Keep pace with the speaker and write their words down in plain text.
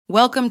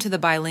Welcome to the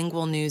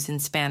Bilingual News in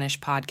Spanish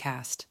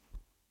podcast.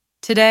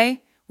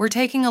 Today, we're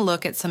taking a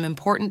look at some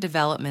important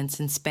developments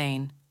in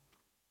Spain.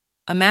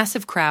 A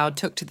massive crowd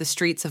took to the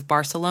streets of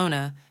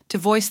Barcelona to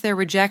voice their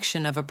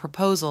rejection of a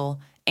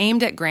proposal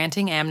aimed at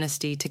granting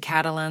amnesty to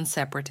Catalan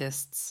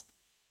separatists.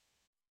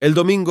 El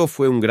domingo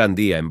fue un gran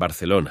día en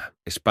Barcelona,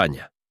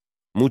 España.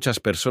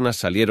 Muchas personas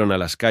salieron a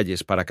las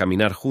calles para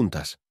caminar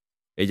juntas.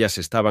 Ellas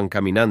estaban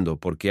caminando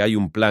porque hay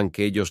un plan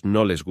que ellos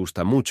no les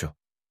gusta mucho.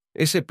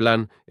 Ese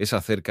plan es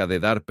acerca de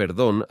dar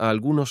perdón a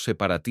algunos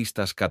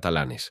separatistas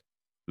catalanes.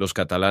 Los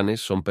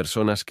catalanes son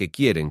personas que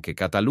quieren que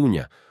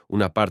Cataluña,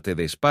 una parte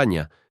de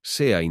España,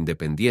 sea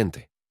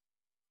independiente.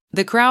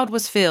 The crowd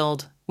was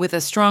filled with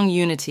a strong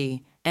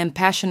unity and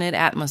passionate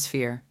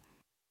atmosphere.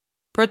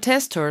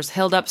 Protesters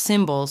held up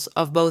symbols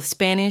of both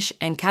Spanish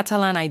and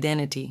Catalan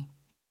identity.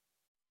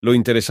 Lo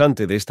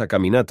interesante de esta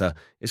caminata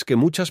es que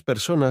muchas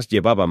personas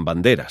llevaban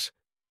banderas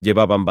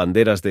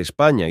de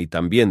España y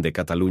también de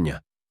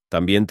Cataluña.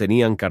 También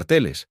tenían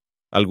carteles.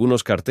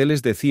 Algunos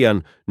carteles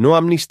decían «No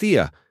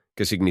amnistía»,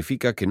 que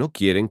significa que no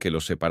quieren que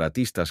los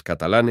separatistas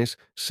catalanes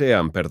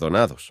sean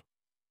perdonados.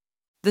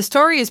 The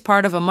story is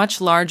part of a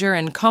much larger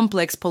and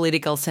complex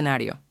political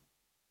scenario.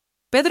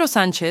 Pedro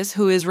Sánchez,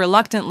 who is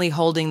reluctantly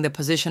holding the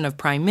position of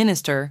Prime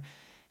Minister,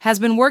 has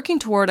been working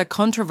toward a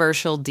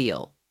controversial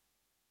deal.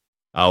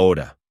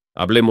 Ahora,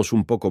 hablemos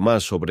un poco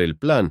más sobre el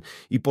plan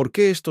y por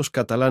qué estos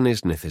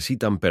catalanes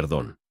necesitan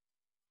perdón.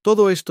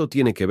 Todo esto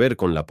tiene que ver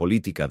con la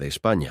política de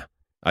España.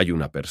 Hay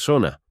una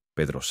persona,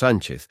 Pedro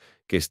Sánchez,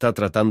 que está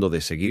tratando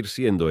de seguir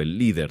siendo el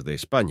líder de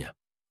España.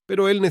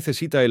 Pero él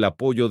necesita el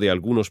apoyo de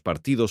algunos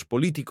partidos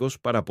políticos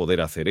para poder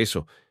hacer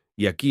eso,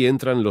 y aquí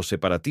entran los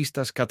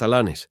separatistas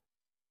catalanes.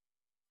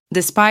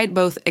 Despite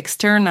both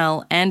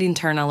external and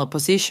internal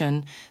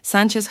opposition,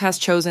 Sánchez has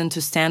chosen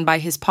to stand by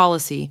his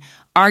policy,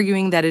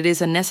 arguing that it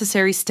is a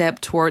necessary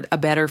step toward a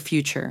better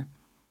future.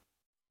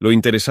 Lo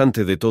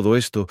interesante de todo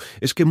esto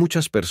es que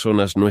muchas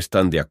personas no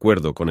están de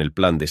acuerdo con el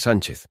plan de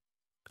Sánchez.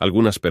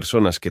 Algunas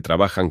personas que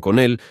trabajan con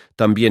él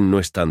también no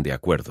están de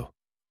acuerdo.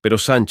 Pero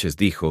Sánchez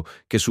dijo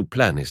que su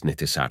plan es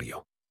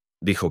necesario.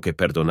 Dijo que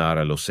perdonar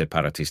a los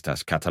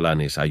separatistas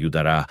catalanes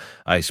ayudará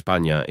a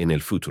España en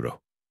el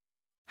futuro.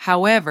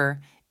 However,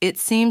 it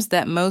seems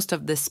that most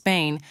of the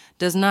Spain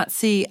does not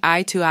see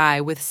eye to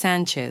eye with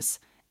Sánchez,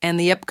 and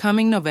the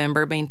upcoming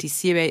November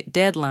 27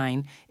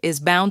 deadline is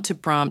bound to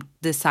prompt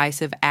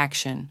decisive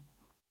action.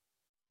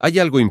 Hay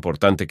algo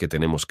importante que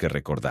tenemos que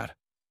recordar.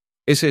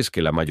 Ese es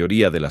que la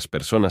mayoría de las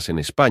personas en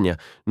España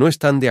no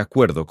están de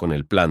acuerdo con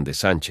el plan de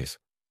Sánchez.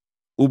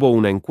 Hubo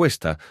una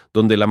encuesta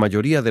donde la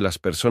mayoría de las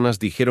personas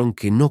dijeron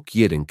que no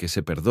quieren que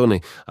se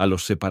perdone a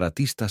los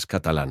separatistas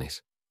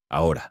catalanes.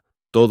 Ahora,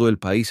 todo el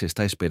país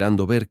está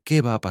esperando ver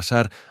qué va a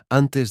pasar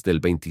antes del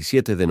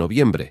 27 de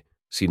noviembre.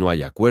 Si no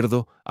hay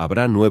acuerdo,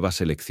 habrá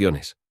nuevas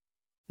elecciones.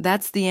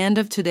 That's the end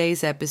of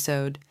today's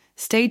episode.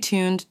 Stay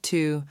tuned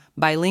to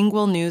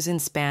Bilingual News in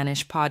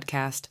Spanish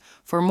podcast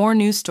for more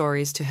news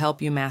stories to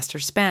help you master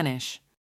Spanish.